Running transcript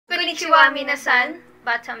Konnichiwa minasan,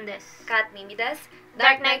 Batam desu. Katmimi desu.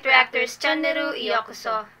 Dark Knight Reactors Channel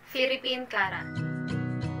Yokoso, Philippine Kara.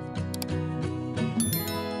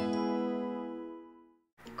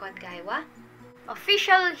 Kongai wa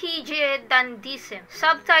Official髭男dism.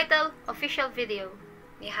 Subtitle Official Video.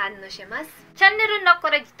 Nihan no shimasu. Channel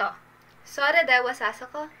登録をそれでは早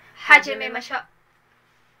速始めましょう。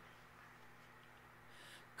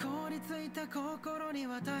凍りついた心に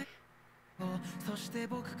は太陽、そして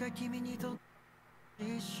僕が君にとって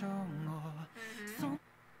一生を、そん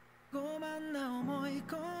傲慢な思い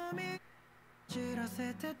込み散ら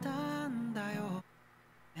せてたんだよ。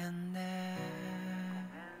ね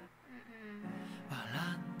笑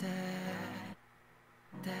って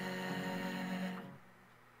て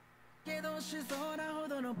けどしそうなほ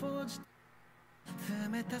どのポジ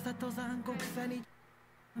冷たさと残酷さに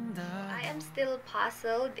I am still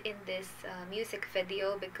puzzled in this music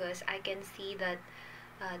video because I can see that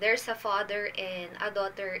there's a father and a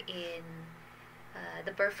daughter in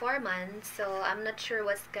the performance, so I'm not sure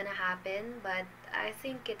what's gonna happen, but I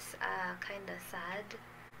think it's a kind of sad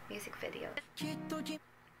music video. きっとし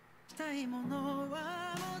たいもの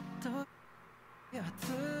はもっと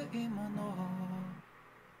熱いもの、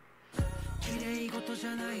綺麗事じ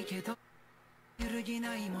ゃないけど揺るぎ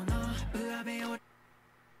ないもの、上辺より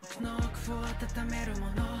僕の奥を温めるも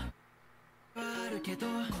のはあるけど、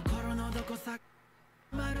心のどこさ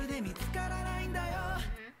まるで見つからないんだよ。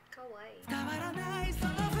伝わらないそ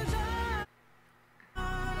の不条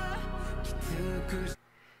きつくし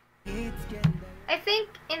つけんだよ。 I think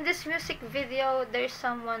in this music video, there's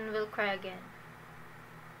someone will cry again.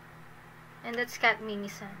 And that's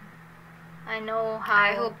Katmimi-san. I know how...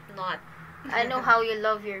 I hope not. I know how you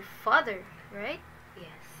love your father, right? Yes,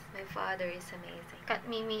 my father is amazing.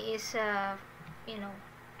 Katmimi is,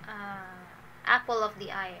 apple of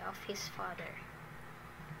the eye of his father.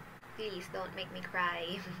 Please don't make me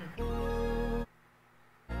cry.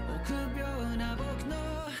 臆病な僕の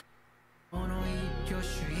この一挙手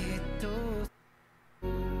一投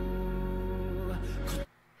ま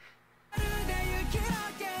るで雪の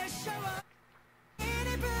結晶を君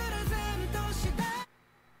にプレゼントした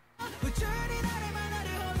夢中になればなる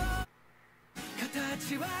ほど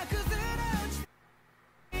形は崩れ落ち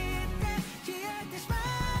て消えてしまう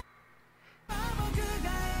僕が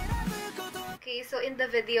選ぶこと Okay, so in the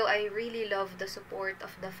video, I really love the support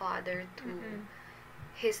of the father to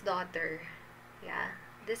his daughter. Yeah,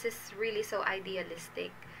 this is really so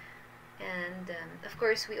idealistic. And of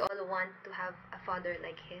course, we all want to have a father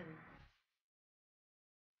like him.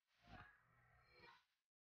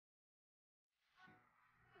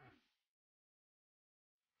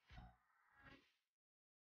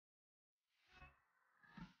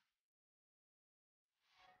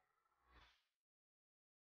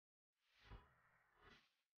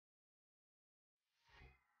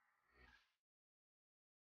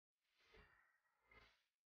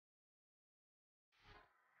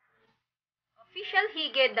 Official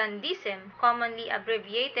Hige-dan dism, commonly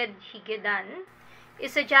abbreviated Hige-dan,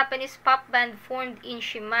 is a Japanese pop band formed in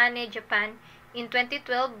Shimane, Japan in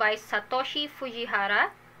 2012 by Satoshi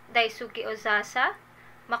Fujihara, Daisuke Ozasa,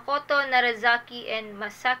 Makoto Narazaki, and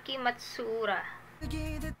Masaki Matsuura. に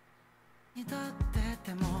立って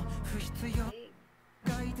ても不必要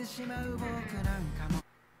書いてしまう僕なんかも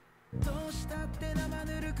どうしたって生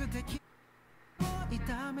ぬるく敵を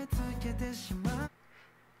痛めつけてしまう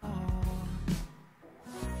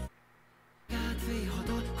熱いほ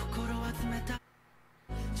ど心は冷たい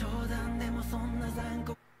冗談でもそんな残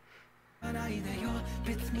酷はないでよ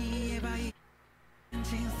別に言えばいい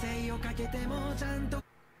人生をかけてもちゃんと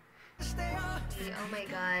してよ Oh my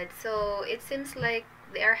god, so it seems like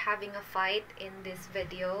they are having a fight in this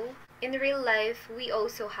video. In real life, we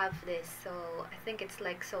also have this, so I think it's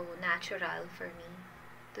like so natural for me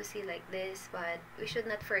to see like this, but we should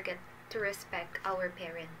not forget to respect our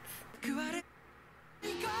parents. 食われイコ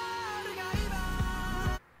ールが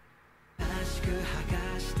今正しく剥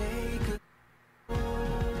がしていく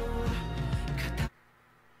片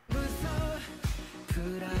嘘プ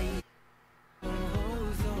ライド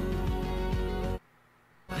嘘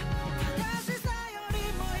正しさより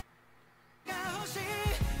もが欲しい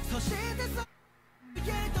そしてそう受け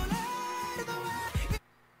取れるのは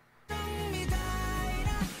みたいな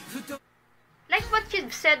ふと Like what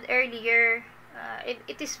you've said earlier,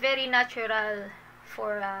 it is very natural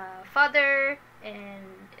for a father and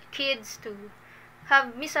kids to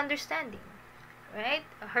have misunderstanding, right?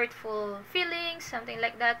 Hurtful feelings, something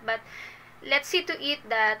like that. But let's see to it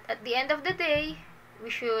that at the end of the day, we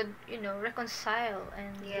should, reconcile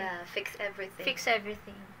and Fix everything. fix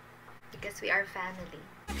everything. Because we are family.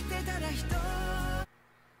 生きてたら人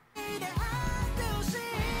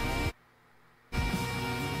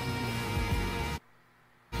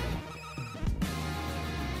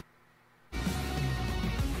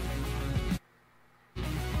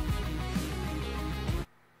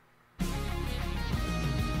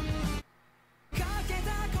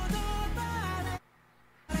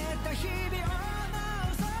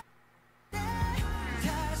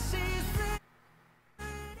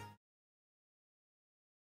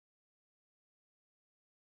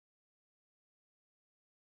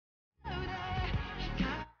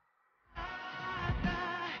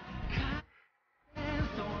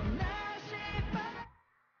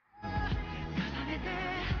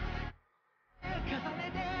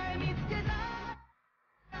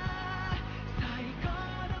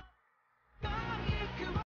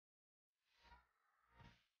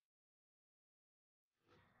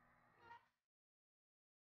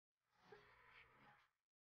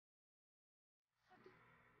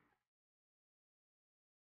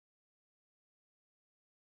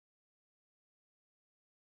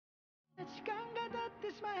時間が経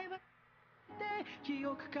ってしまえばで記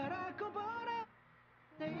憶からこぼ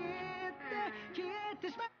れていって消えて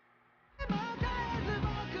しまうも絶えず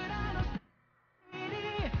僕らの手に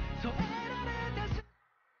添えられたし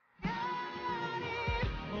やに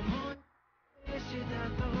思い出した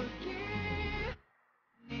時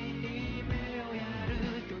に目をやる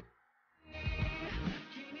と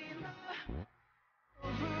君の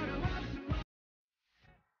震わす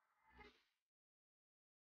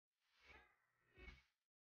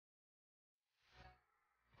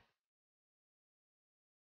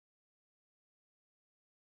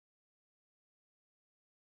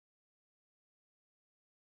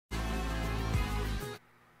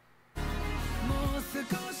もう少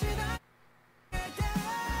しだけで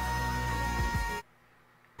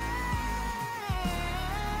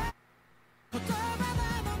言葉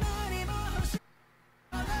など何も欲しい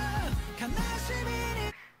ほど悲しみ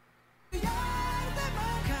に言われても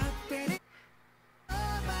勝手にそ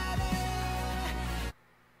ばで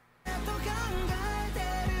と考えて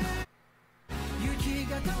る雪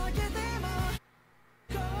が溶けても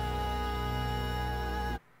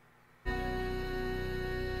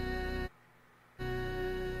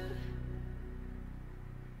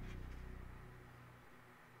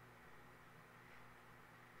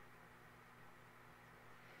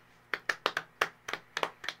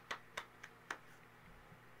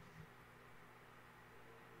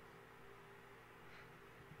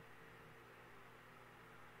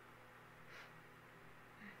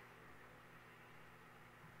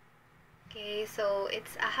Okay, so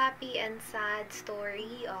it's a happy and sad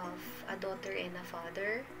story of a daughter and a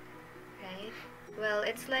father, right? Well,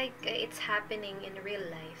 it's like it's happening in real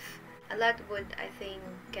life. A lot would, I think,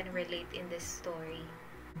 can relate in this story.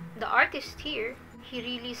 The artist here, he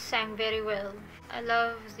really sang very well. I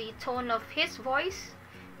love the tone of his voice,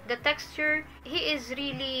 the texture. He is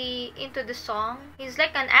really into the song. He's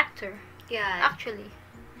like an actor, Yeah, actually.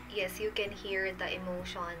 yes, you can hear the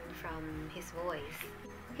emotion from his voice.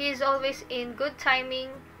 He is always in good timing,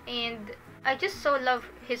 and I just so love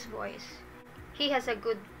his voice. He has a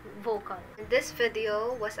good vocal. This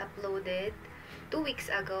video was uploaded 2 weeks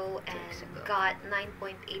ago and weeks ago. got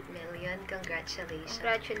 9.8 million. Congratulations.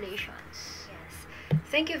 Congratulations. Yes.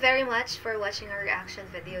 Thank you very much for watching our reaction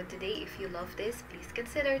video today. If you love this, please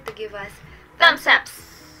consider to give us Thumbs ups!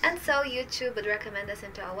 And so YouTube would recommend us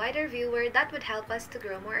into a wider viewer. That would help us to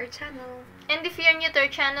grow more our channel. And if you're new to our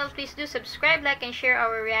channel, please do subscribe, like, and share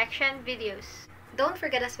our reaction videos. Don't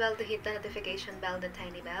forget as well to hit the notification bell, the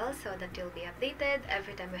tiny bell, so that you'll be updated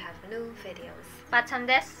every time we have new videos. Matsan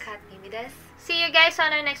desu. Kat Mimi desu. See you guys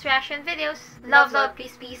on our next reaction videos. Love, Love, love,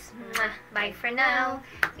 peace, peace. Mwah. Bye for now.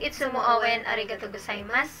 Itsumo owen arigatou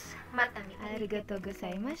gozaimasu. Mata. Arigatou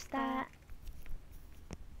gozaimashita.